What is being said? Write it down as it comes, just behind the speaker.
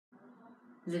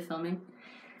Is it filming?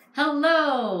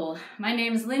 Hello, my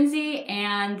name is Lindsay,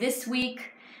 and this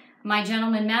week my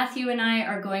gentleman Matthew and I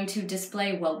are going to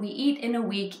display what we eat in a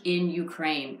week in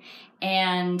Ukraine.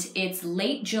 And it's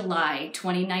late July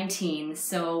 2019,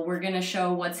 so we're going to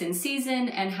show what's in season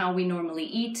and how we normally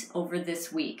eat over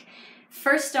this week.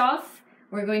 First off,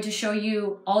 we're going to show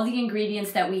you all the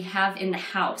ingredients that we have in the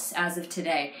house as of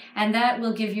today, and that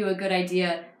will give you a good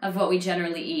idea of what we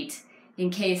generally eat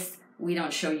in case we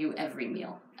don't show you every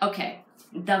meal. Okay,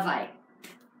 давай.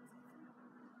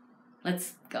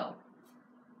 Let's go.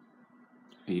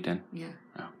 Are you done? Yeah.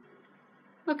 Oh.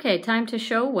 Okay, time to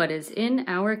show what is in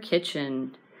our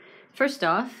kitchen. First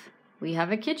off, we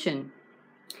have a kitchen.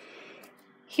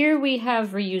 Here we have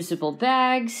reusable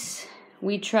bags.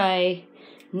 We try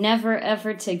never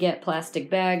ever to get plastic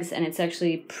bags, and it's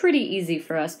actually pretty easy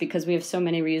for us because we have so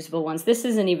many reusable ones. This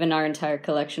isn't even our entire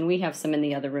collection. We have some in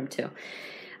the other room too.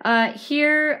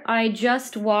 Here I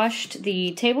just washed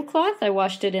the tablecloth. I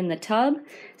washed it in the tub.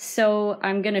 So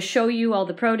I'm going to show you all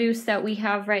the produce that we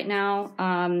have right now.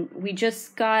 We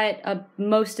just got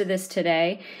most of this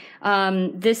today.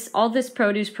 All this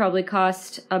produce probably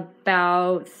cost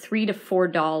about $3 to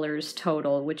 $4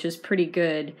 total, which is pretty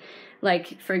good.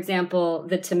 Like, for example,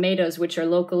 the tomatoes, which are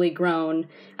locally grown,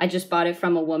 I just bought it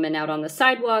from a woman out on the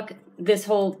sidewalk. This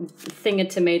whole thing of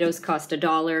tomatoes cost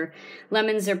 $1.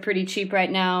 Lemons are pretty cheap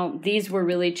right now. These were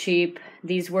really cheap.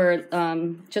 These were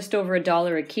just over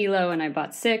 $1 a kilo, and I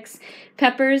bought 6.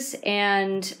 Peppers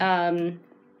and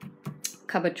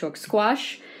kabachok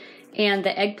squash. And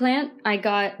the eggplant, I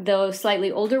got those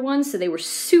slightly older ones, so they were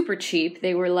super cheap.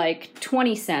 They were like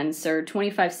 20 cents or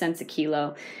 25 cents a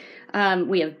kilo.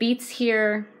 We have beets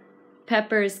here,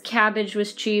 peppers, cabbage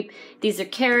was cheap. These are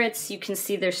carrots. You can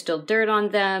see there's still dirt on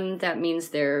them. That means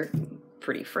they're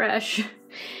pretty fresh,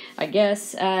 I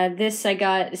guess. This I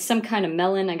got some kind of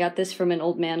melon. I got this from an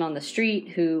old man on the street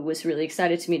who was really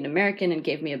excited to meet an American and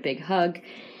gave me a big hug.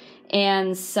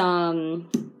 And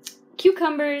some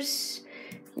cucumbers.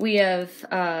 We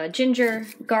have ginger,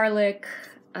 garlic,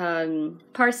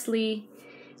 parsley,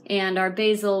 and our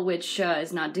basil, which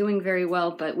is not doing very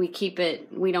well, but we keep it,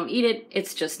 we don't eat it,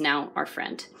 it's just now our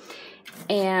friend.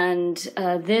 And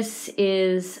this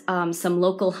is some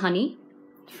local honey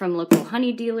from local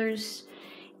honey dealers.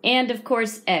 And of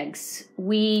course, eggs.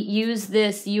 We use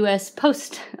this US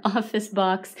Post Office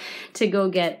box to go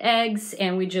get eggs,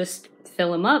 and we just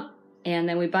fill them up, and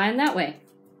then we buy them that way.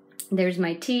 There's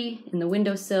my tea in the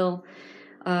windowsill.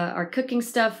 Our cooking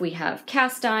stuff, we have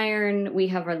cast iron, we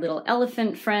have our little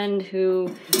elephant friend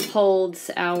who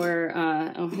holds our,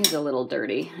 oh, he's a little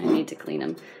dirty, I need to clean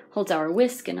him, holds our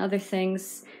whisk and other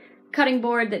things. Cutting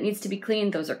board that needs to be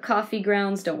cleaned, those are coffee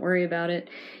grounds, don't worry about it,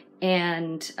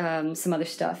 and some other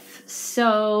stuff.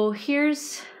 So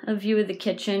here's a view of the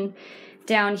kitchen.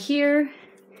 Down here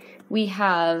we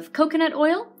have coconut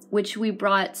oil, which we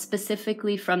brought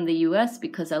specifically from the US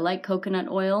because I like coconut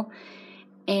oil.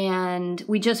 And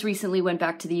we just recently went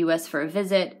back to the US for a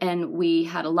visit, and we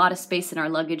had a lot of space in our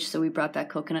luggage, so we brought back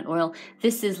coconut oil.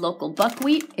 This is local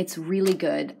buckwheat. It's really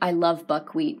good. I love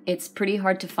buckwheat. It's pretty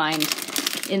hard to find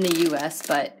in the US,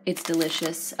 but it's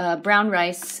delicious. Brown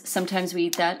rice, sometimes we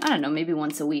eat that. I don't know, maybe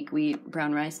once a week we eat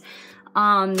brown rice.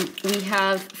 We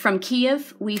have, from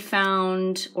Kiev, we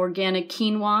found organic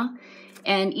quinoa,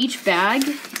 and each bag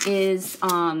is...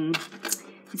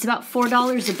 it's about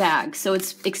 $4 a bag, so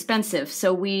it's expensive.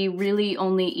 So we really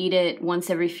only eat it once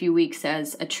every few weeks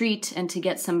as a treat and to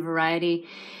get some variety.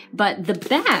 But the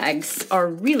bags are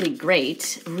really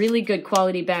great, really good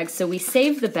quality bags. So we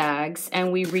save the bags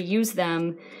and we reuse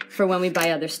them for when we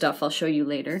buy other stuff. I'll show you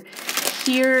later.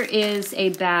 Here is a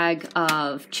bag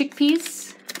of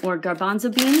chickpeas or garbanzo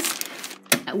beans.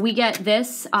 We get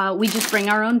this, we just bring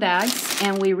our own bags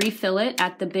and we refill it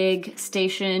at the big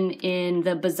station in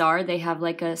the bazaar. They have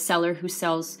like a seller who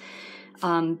sells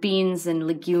beans and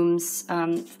legumes.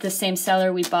 The same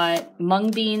seller, we bought mung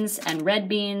beans and red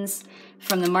beans.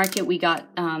 From the market, we got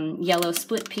yellow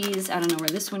split peas. I don't know where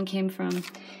this one came from.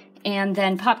 And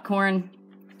then popcorn.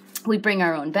 We bring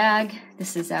our own bag.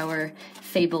 This is our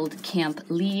fabled camp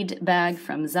lead bag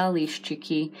from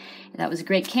Zalishchiki. That was a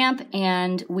great camp,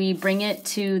 and we bring it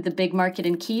to the big market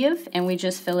in Kiev, and we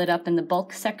just fill it up in the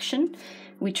bulk section.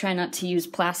 We try not to use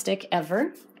plastic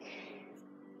ever.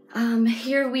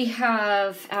 Here we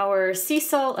have our sea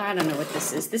salt. I don't know what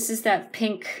this is. This is that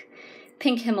pink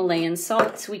Himalayan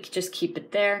salt, so we could just keep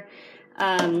it there.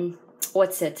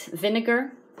 What's it?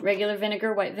 Vinegar. Regular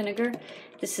vinegar, white vinegar.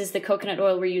 This is the coconut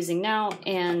oil we're using now,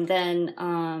 and then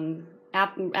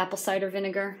apple cider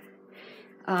vinegar.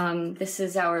 This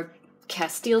is our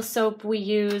Castile soap we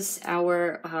use,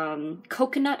 our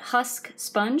coconut husk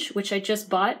sponge, which I just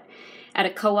bought at a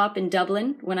co-op in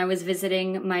Dublin when I was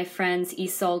visiting my friends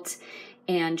Isolt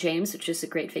and James, which is a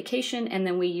great vacation, and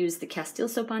then we use the Castile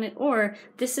soap on it. Or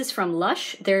this is from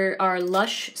Lush. There are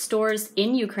Lush stores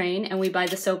in Ukraine, and we buy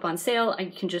the soap on sale. I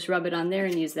can just rub it on there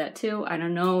and use that too. I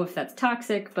don't know if that's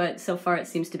toxic, but so far it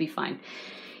seems to be fine.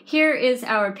 Here is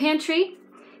our pantry.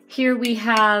 Here we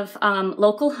have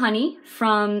local honey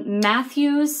from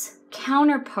Matthew's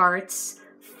counterpart's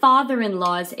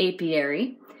father-in-law's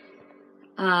apiary.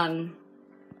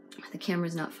 The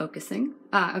camera's not focusing.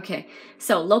 Okay.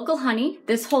 So local honey.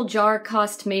 This whole jar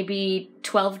cost maybe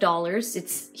 $12.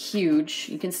 It's huge.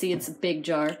 You can see it's a big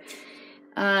jar.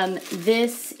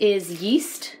 This is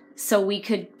yeast. So we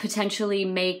could potentially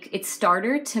make its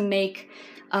starter to make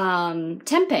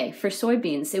tempeh for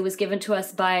soybeans. It was given to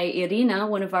us by Irina,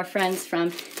 one of our friends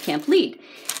from Camp Lead.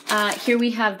 Here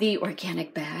we have the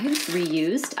organic bags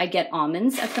reused. I get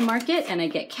almonds at the market, and I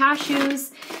get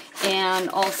cashews, and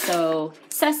also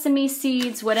sesame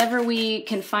seeds, whatever we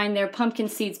can find there, pumpkin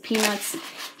seeds, peanuts.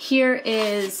 Here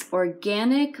is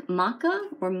organic maca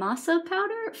or masa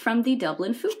powder from the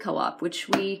Dublin Food Co-op, which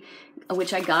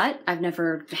I got. I've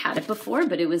never had it before,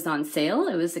 but it was on sale.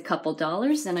 It was a couple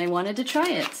dollars, and I wanted to try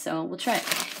it, so we'll try it.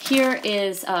 Here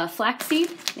is flaxseed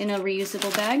in a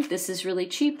reusable bag. This is really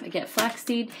cheap. I get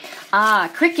flaxseed.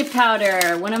 Cricket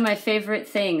powder, one of my favorite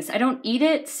things. I don't eat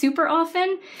it super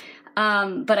often,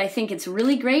 but I think it's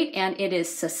really great, and it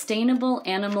is sustainable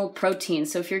animal protein.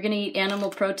 So if you're going to eat animal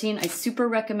protein, I super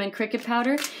recommend cricket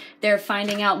powder. They're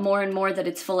finding out more and more that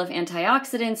it's full of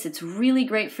antioxidants. It's really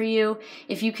great for you.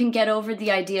 If you can get over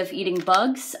the idea of eating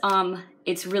bugs,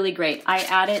 it's really great. I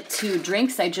add it to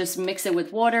drinks. I just mix it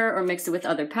with water or mix it with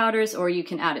other powders, or you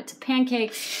can add it to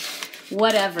pancakes,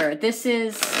 whatever. This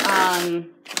is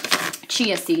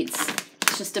chia seeds.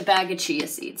 It's just a bag of chia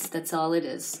seeds. That's all it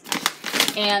is.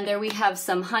 And there we have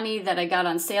some honey that I got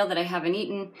on sale that I haven't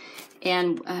eaten,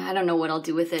 and I don't know what I'll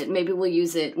do with it. Maybe we'll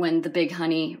use it when the big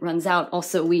honey runs out.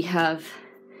 Also, we have,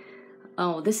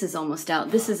 oh, this is almost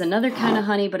out. This is another kind of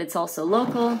honey, but it's also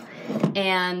local,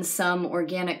 and some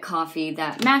organic coffee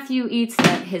that Matthew eats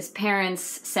that his parents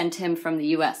sent him from the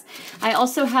US. I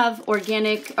also have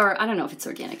organic, or I don't know if it's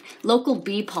organic, local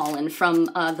bee pollen from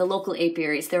the local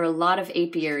apiaries. There are a lot of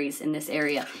apiaries in this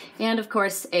area. And of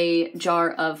course, a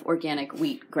jar of organic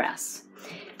wheat grass.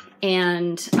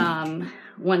 And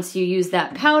once you use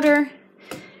that powder,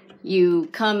 you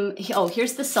come, oh,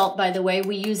 here's the salt, by the way.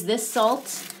 We use this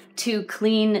salt to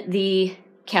clean the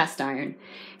cast iron.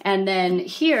 And then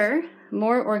here,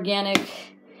 more organic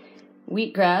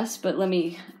wheatgrass, but let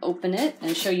me open it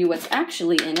and show you what's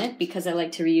actually in it because I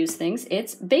like to reuse things.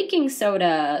 It's baking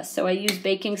soda. So I use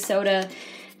baking soda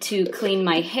to clean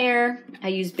my hair. I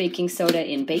use baking soda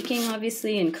in baking,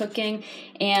 obviously, in cooking,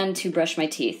 and to brush my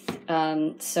teeth.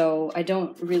 So I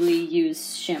don't really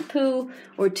use shampoo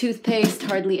or toothpaste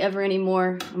hardly ever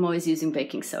anymore. I'm always using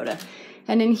baking soda.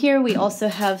 And in here we also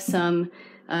have some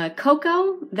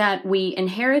cocoa that we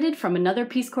inherited from another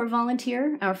Peace Corps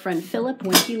volunteer, our friend Philip,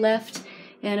 when he left.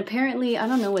 And apparently, I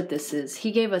don't know what this is.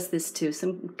 He gave us this too.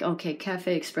 Okay,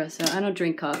 cafe espresso. I don't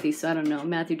drink coffee, so I don't know.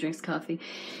 Matthew drinks coffee.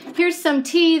 Here's some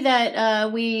tea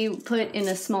that we put in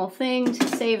a small thing to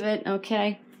save it.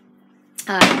 Okay.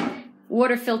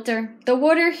 Water filter. The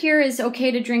water here is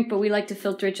okay to drink, but we like to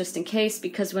filter it just in case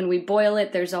because when we boil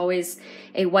it, there's always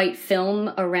a white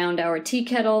film around our tea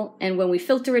kettle. And when we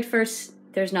filter it first,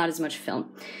 there's not as much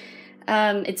film.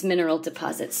 It's mineral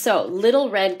deposits. So Little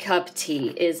Red Cup Tea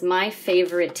is my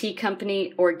favorite tea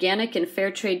company, organic and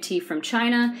fair trade tea from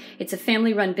China. It's a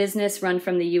family-run business run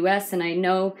from the US, and I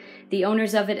know the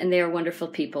owners of it, and they are wonderful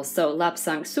people. So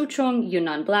Lapsang Souchong,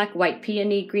 Yunnan Black, White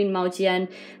Peony, Green Maojian,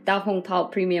 Da Hong Pao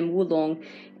Premium Wulong,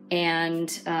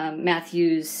 and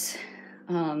Matthew's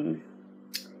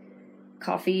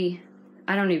coffee.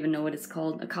 I don't even know what it's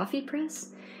called. A coffee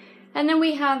press? And then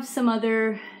we have some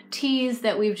other teas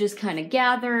that we've just kind of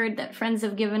gathered that friends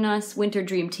have given us. Winter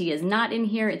Dream Tea is not in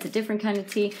here. It's a different kind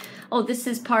of tea. Oh, this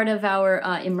is part of our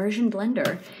immersion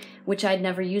blender, which I'd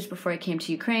never used before I came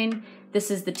to Ukraine.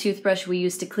 This is the toothbrush we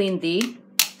use to clean the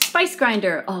spice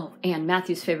grinder. Oh, and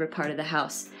Matthew's favorite part of the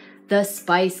house, the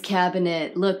spice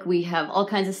cabinet. Look, we have all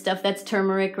kinds of stuff. That's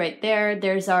turmeric right there.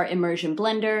 There's our immersion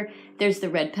blender. There's the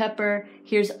red pepper.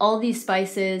 Here's all these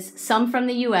spices, some from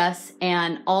the US,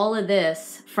 and all of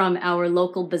this from our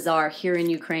local bazaar here in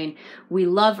Ukraine. We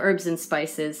love herbs and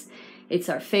spices. It's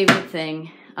our favorite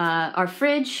thing. Our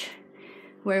fridge,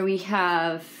 where we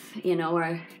have, you know,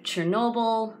 our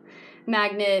Chernobyl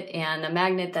magnet and a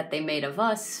magnet that they made of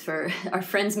us for, our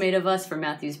friends made of us for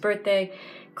Matthew's birthday.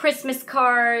 Christmas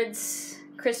cards,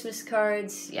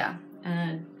 yeah.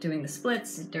 Doing the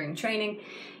splits during training.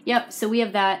 Yep, so we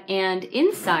have that. And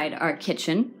inside our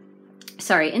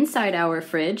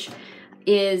fridge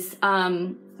is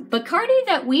Bacardi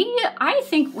that I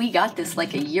think we got this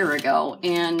like a year ago,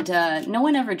 and no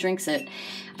one ever drinks it.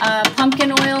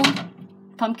 Pumpkin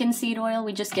seed oil,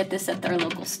 we just get this at our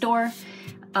local store.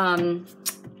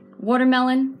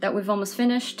 Watermelon that we've almost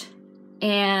finished,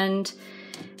 and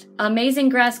Amazing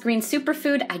Grass Green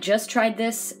Superfood. I just tried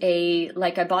this, I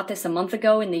bought this a month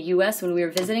ago in the US when we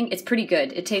were visiting. It's pretty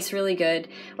good. It tastes really good.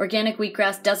 Organic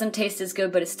wheatgrass doesn't taste as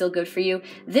good, but it's still good for you.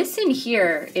 This in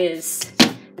here is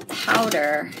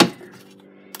powder.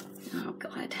 Oh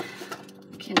God,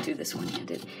 I can't do this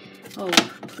one-handed. Oh,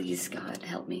 please, God,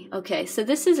 help me. Okay, so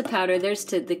this is a powder. There's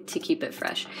to keep it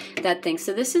fresh, that thing.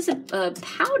 So this is a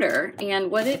powder,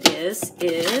 and what it is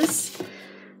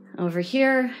over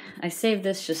here. I saved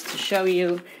this just to show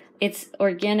you. It's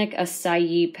organic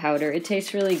acai powder. It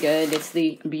tastes really good. It's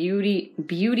the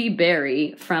beauty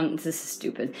berry from, this is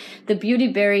stupid, the beauty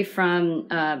berry from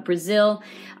Brazil.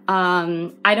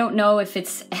 I don't know if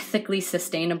it's ethically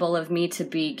sustainable of me to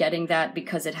be getting that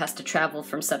because it has to travel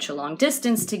from such a long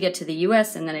distance to get to the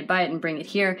US, and then I buy it and bring it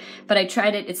here. But I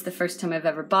tried it. It's the first time I've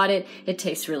ever bought it. It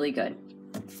tastes really good.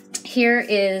 Here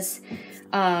is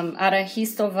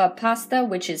arachistova pasta,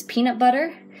 which is peanut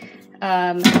butter.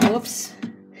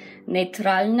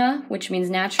 Neutralna, which means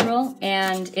natural,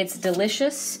 and it's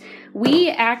delicious. We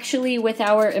actually, with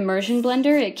our immersion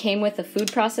blender, it came with a food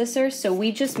processor, so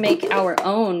we just make our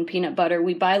own peanut butter.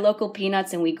 We buy local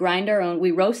peanuts and we grind our own.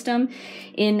 We roast them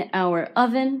in our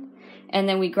oven, and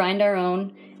then we grind our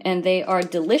own, and they are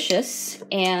delicious.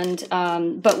 And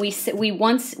but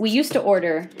we used to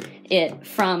order it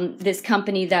from this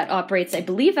company that operates, I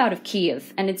believe, out of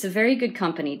Kiev, and it's a very good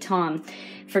company, Tom,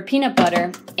 for peanut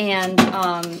butter. And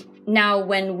now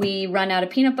when we run out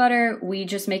of peanut butter, we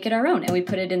just make it our own, and we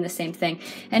put it in the same thing.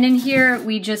 And in here,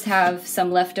 we just have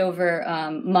some leftover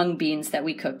mung beans that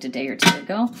we cooked a day or two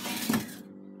ago.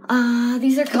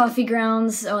 These are coffee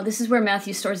grounds. Oh, this is where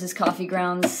Matthew stores his coffee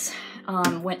grounds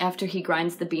after he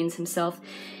grinds the beans himself.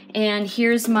 And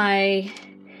here's my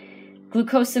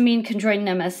glucosamine chondroitin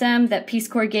MSM that Peace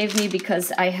Corps gave me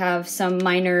because I have some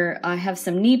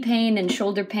knee pain and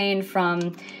shoulder pain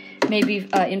from maybe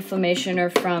inflammation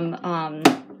or from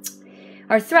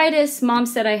arthritis. Mom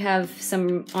said I have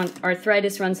some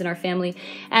arthritis runs in our family.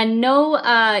 And no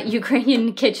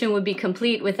Ukrainian kitchen would be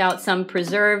complete without some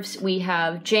preserves. We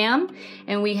have jam,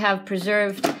 and we have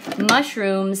preserved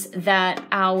mushrooms that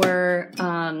our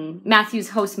Matthew's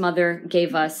host mother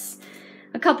gave us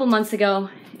a couple months ago,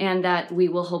 and that we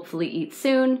will hopefully eat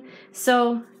soon.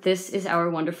 So this is our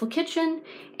wonderful kitchen,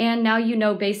 and now you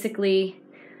know basically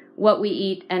what we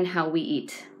eat and how we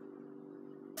eat.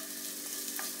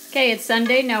 Okay, it's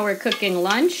Sunday. Now we're cooking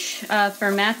lunch for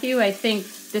Matthew. I think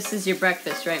this is your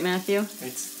breakfast, right, Matthew?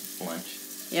 It's lunch.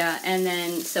 Yeah, and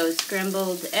then so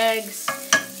scrambled eggs,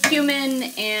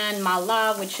 cumin, and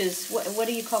mala, which is, what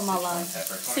do you call mala?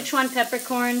 Sichuan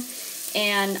peppercorn,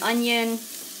 and onion.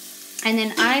 And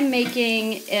then I'm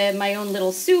making my own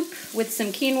little soup with some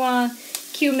quinoa,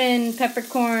 cumin,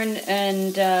 peppercorn,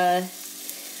 and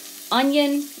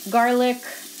onion, garlic,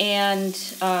 and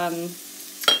oh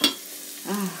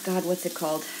God, what's it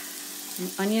called?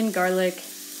 Onion, garlic,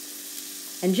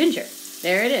 and ginger.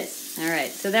 There it is. All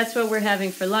right, so that's what we're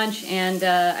having for lunch, and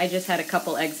I just had a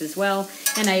couple eggs as well,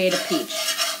 and I ate a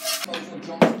peach.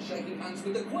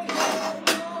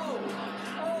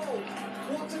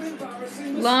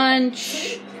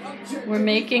 Lunch. We're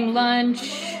making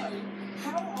lunch.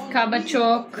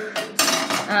 Kabachok.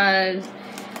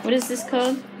 What is this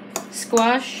called?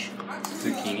 Squash.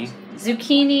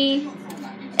 Zucchini.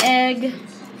 Egg.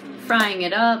 Frying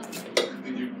it up.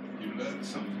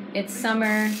 It's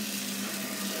summer.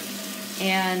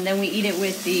 And then we eat it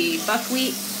with the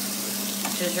buckwheat,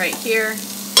 which is right here.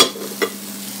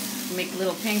 Make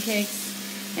little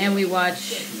pancakes. And we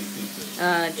watch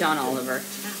John Oliver.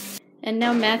 And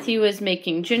now Matthew is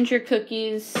making ginger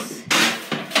cookies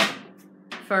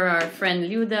for our friend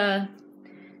Luda,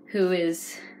 who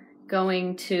is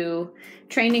going to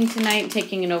training tonight,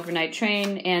 taking an overnight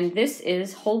train. And this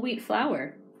is whole wheat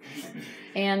flour.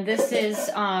 And this is,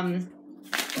 it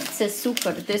says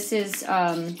super. This is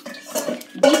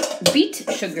beet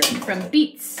sugar from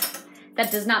beets.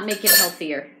 That does not make it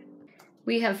healthier.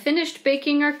 We have finished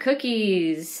baking our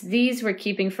cookies. These we're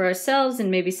keeping for ourselves and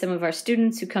maybe some of our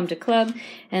students who come to club.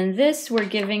 And this we're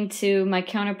giving to my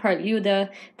counterpart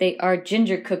Luda. They are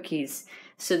ginger cookies.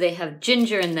 So they have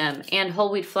ginger in them and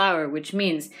whole wheat flour, which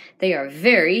means they are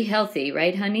very healthy,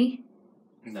 right, honey?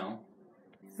 No.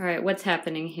 All right, what's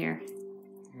happening here?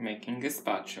 Making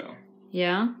gazpacho.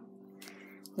 Yeah?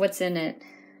 What's in it?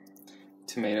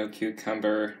 Tomato,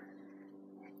 cucumber,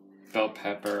 bell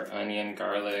pepper, onion,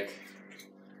 garlic,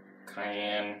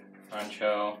 cayenne,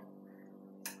 ancho,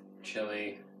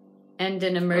 chili, And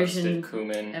an roasted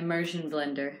cumin, immersion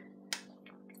blender.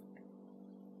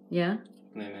 Yeah?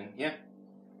 lemon. Yeah.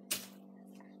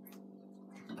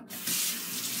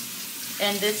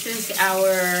 And this is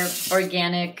our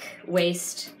organic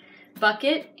waste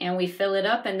bucket, and we fill it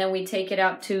up, and then we take it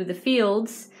out to the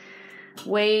fields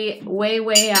way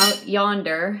out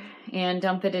yonder and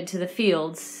dump it into the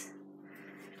fields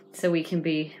so we can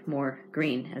be more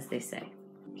green, as they say.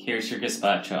 Here's your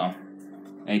gazpacho,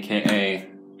 aka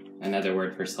another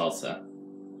word for salsa.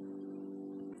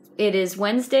 It is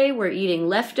Wednesday. We're eating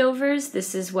leftovers.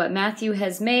 This is what Matthew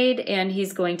has made, and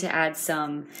he's going to add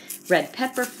some red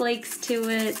pepper flakes to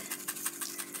it.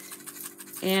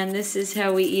 And this is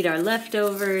how we eat our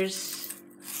leftovers.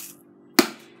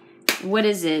 What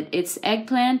is it? It's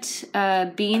eggplant,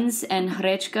 beans, and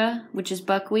hrechka, which is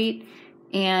buckwheat,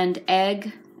 and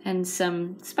egg and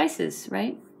some spices,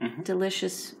 right? Mm-hmm.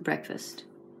 Delicious breakfast.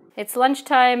 It's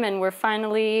lunchtime, and we're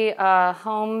finally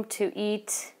home to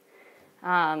eat.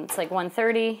 It's like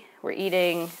 1:30. We're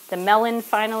eating the melon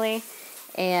finally,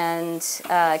 and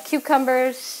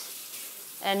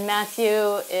cucumbers, and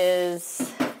Matthew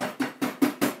is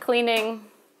cleaning.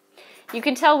 You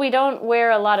can tell we don't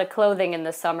wear a lot of clothing in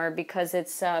the summer because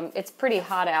it's pretty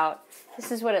hot out.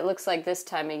 This is what it looks like this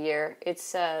time of year.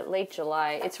 It's late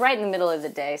July. It's right in the middle of the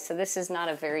day, so this is not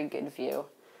a very good view.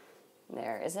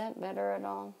 There, is that better at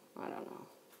all? I don't know.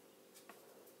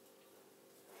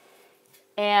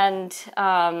 And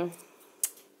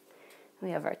we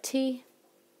have our tea.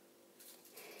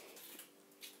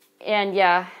 And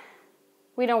yeah,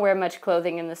 we don't wear much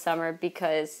clothing in the summer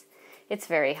because it's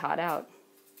very hot out.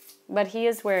 But he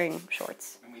is wearing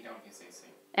shorts. And we don't use AC.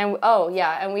 And oh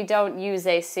yeah, and we don't use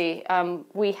AC.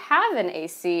 We have an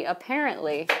AC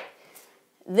apparently.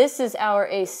 This is our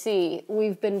AC,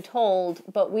 we've been told,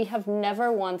 but we have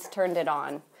never once turned it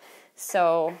on.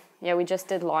 So yeah, we just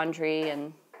did laundry,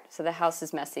 and so the house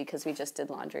is messy because we just did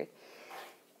laundry.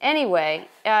 Anyway,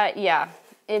 yeah,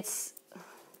 it's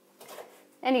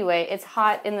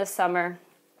hot in the summer.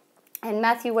 And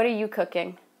Matthew, what are you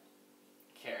cooking?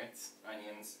 Carrots,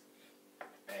 onions,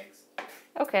 eggs.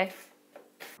 Okay.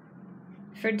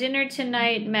 For dinner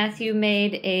tonight, Matthew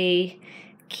made a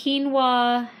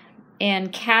quinoa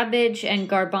and cabbage and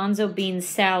garbanzo bean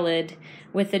salad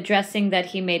with a dressing that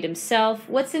he made himself.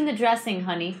 What's in the dressing,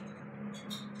 honey?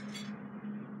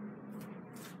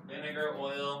 Vinegar,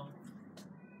 oil,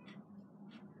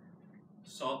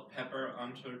 salt, pepper,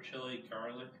 ancho, chili,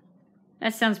 garlic.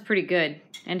 That sounds pretty good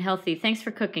and healthy. Thanks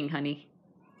for cooking, honey.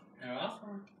 You're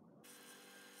welcome.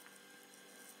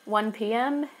 1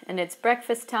 p.m. and it's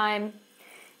breakfast time.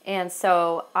 And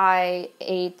so I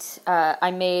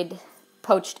made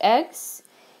poached eggs,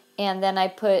 and then I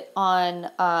put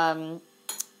on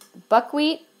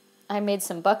buckwheat. I made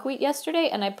some buckwheat yesterday,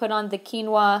 and I put on the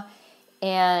quinoa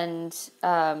and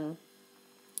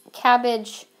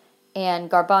cabbage and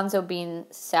garbanzo bean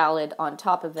salad on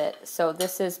top of it. So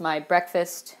this is my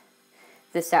breakfast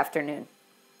this afternoon.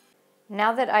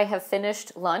 Now that I have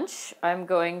finished lunch, I'm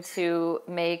going to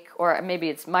make, or maybe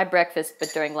it's my breakfast,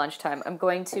 but during lunchtime, I'm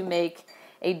going to make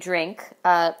a drink.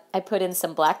 I put in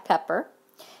some black pepper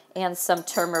and some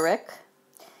turmeric,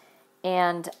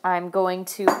 and I'm going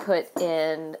to put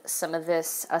in some of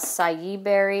this acai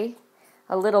berry,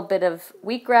 a little bit of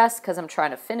wheatgrass because I'm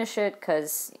trying to finish it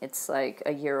because it's like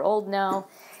a year old now,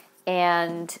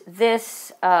 and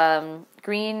this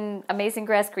green amazing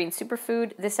grass green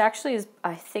superfood. This actually is,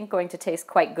 I think, going to taste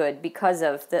quite good because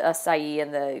of the acai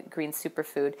and the green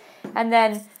superfood, and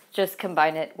then just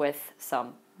combine it with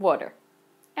some water.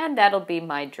 And that'll be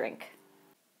my drink.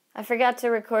 I forgot to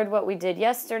record what we did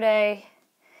yesterday.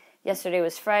 Yesterday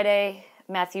was Friday.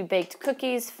 Matthew baked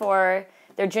cookies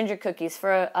they're ginger cookies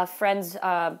for a friend's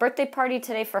birthday party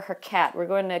today for her cat. We're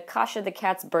going to Kasha the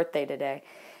cat's birthday today.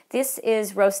 This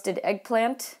is roasted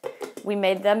eggplant. We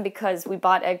made them because we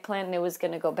bought eggplant and it was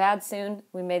going to go bad soon.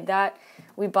 We made that.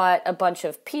 We bought a bunch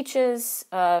of peaches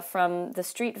from the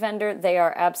street vendor. They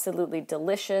are absolutely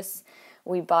delicious.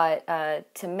 We bought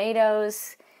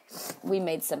tomatoes. We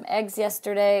made some eggs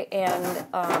yesterday,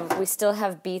 and we still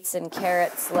have beets and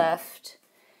carrots left.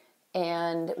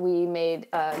 And we made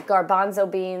garbanzo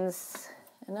beans,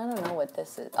 and I don't know what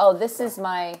this is. Oh, this is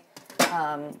my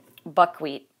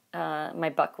buckwheat. My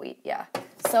buckwheat, yeah.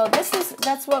 So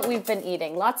that's what we've been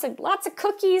eating. Lots of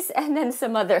cookies, and then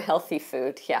some other healthy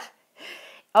food, yeah.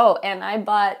 Oh, and I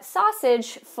bought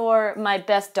sausage for my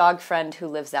best dog friend who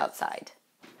lives outside.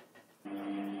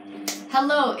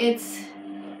 Hello, it's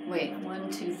 1,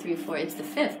 2, 3, 4, it's the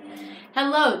 5th.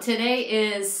 Hello, today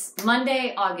is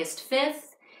Monday, August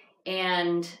 5th,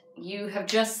 and you have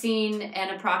just seen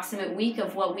an approximate week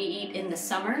of what we eat in the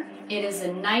summer. It is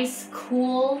a nice,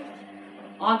 cool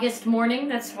August morning.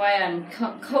 That's why I'm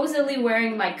cozily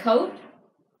wearing my coat.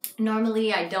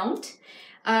 Normally I don't.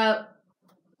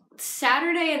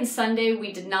 Saturday and Sunday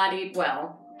we did not eat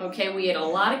well. Okay, we ate a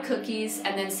lot of cookies,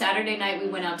 and then Saturday night we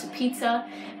went out to pizza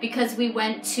because we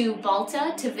went to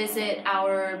Balta to visit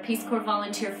our Peace Corps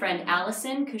volunteer friend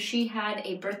Allison because she had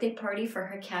a birthday party for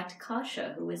her cat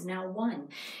Kasha, who is now 1.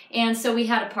 And so we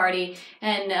had a party,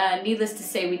 and needless to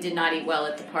say, we did not eat well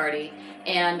at the party.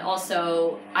 And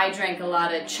also, I drank a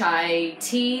lot of chai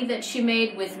tea that she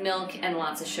made with milk and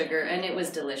lots of sugar, and it was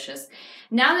delicious.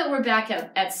 Now that we're back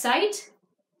at site,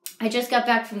 I just got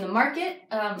back from the market.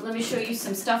 Let me show you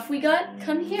some stuff we got.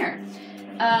 Come here.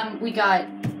 We got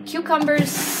cucumbers,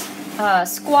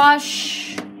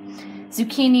 squash,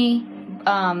 zucchini,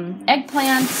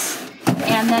 eggplants,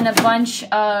 and then a bunch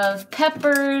of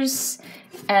peppers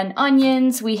and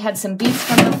onions. We had some beets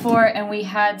from before, and we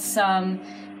had some,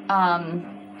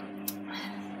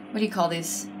 what do you call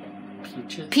these?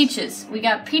 Peaches. Peaches. We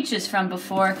got peaches from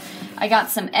before. I got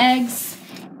some eggs.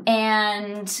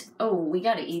 And, oh, we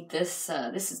gotta eat this.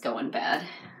 This is going bad.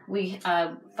 We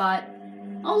bought,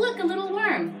 oh, look, a little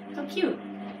worm. How cute.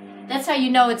 That's how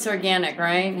you know it's organic,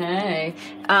 right? Hey.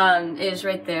 It is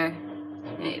right there.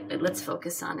 Hey, let's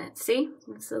focus on it. See?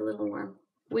 It's a little worm.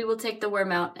 We will take the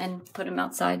worm out and put him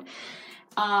outside.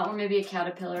 Or maybe a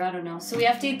caterpillar, I don't know. So we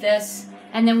have to eat this.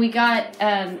 And then we got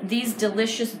these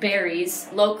delicious berries,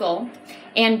 local,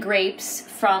 and grapes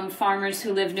from farmers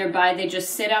who live nearby. They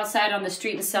just sit outside on the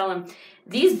street and sell them.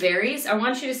 These berries, I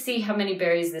want you to see how many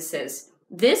berries this is.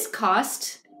 This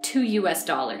cost $2 US.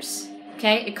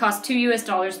 Okay, it cost $2 US.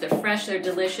 They're fresh, they're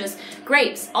delicious.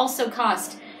 Grapes also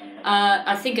cost,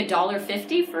 I think,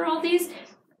 $1.50 for all these.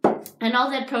 And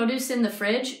all that produce in the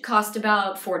fridge cost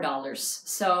about $4.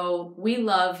 So we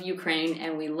love Ukraine,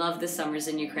 and we love the summers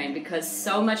in Ukraine because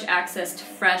so much access to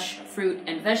fresh fruit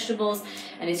and vegetables,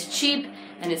 and it's cheap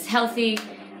and it's healthy,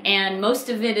 and most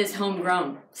of it is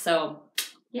homegrown. So,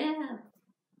 yeah.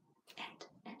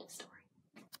 End of story.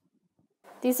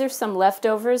 These are some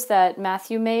leftovers that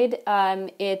Matthew made.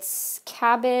 It's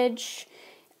cabbage,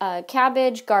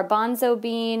 garbanzo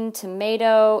bean,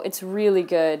 tomato. It's really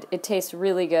good. It tastes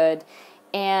really good.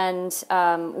 And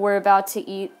we're about to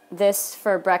eat this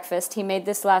for breakfast. He made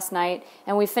this last night,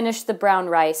 and we finished the brown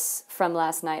rice from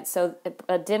last night. So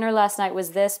dinner last night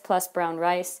was this plus brown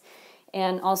rice.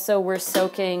 And also we're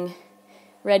soaking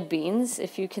red beans,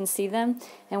 if you can see them.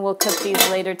 And we'll cook these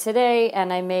later today.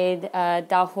 And I made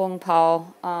da hong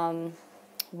pao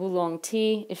oolong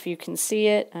tea, if you can see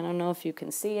it. I don't know if you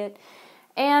can see it.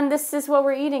 And this is what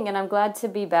we're eating, and I'm glad to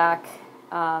be back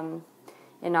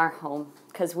in our home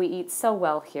because we eat so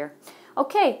well here.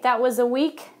 Okay, that was a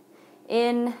week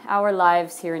in our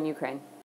lives here in Ukraine.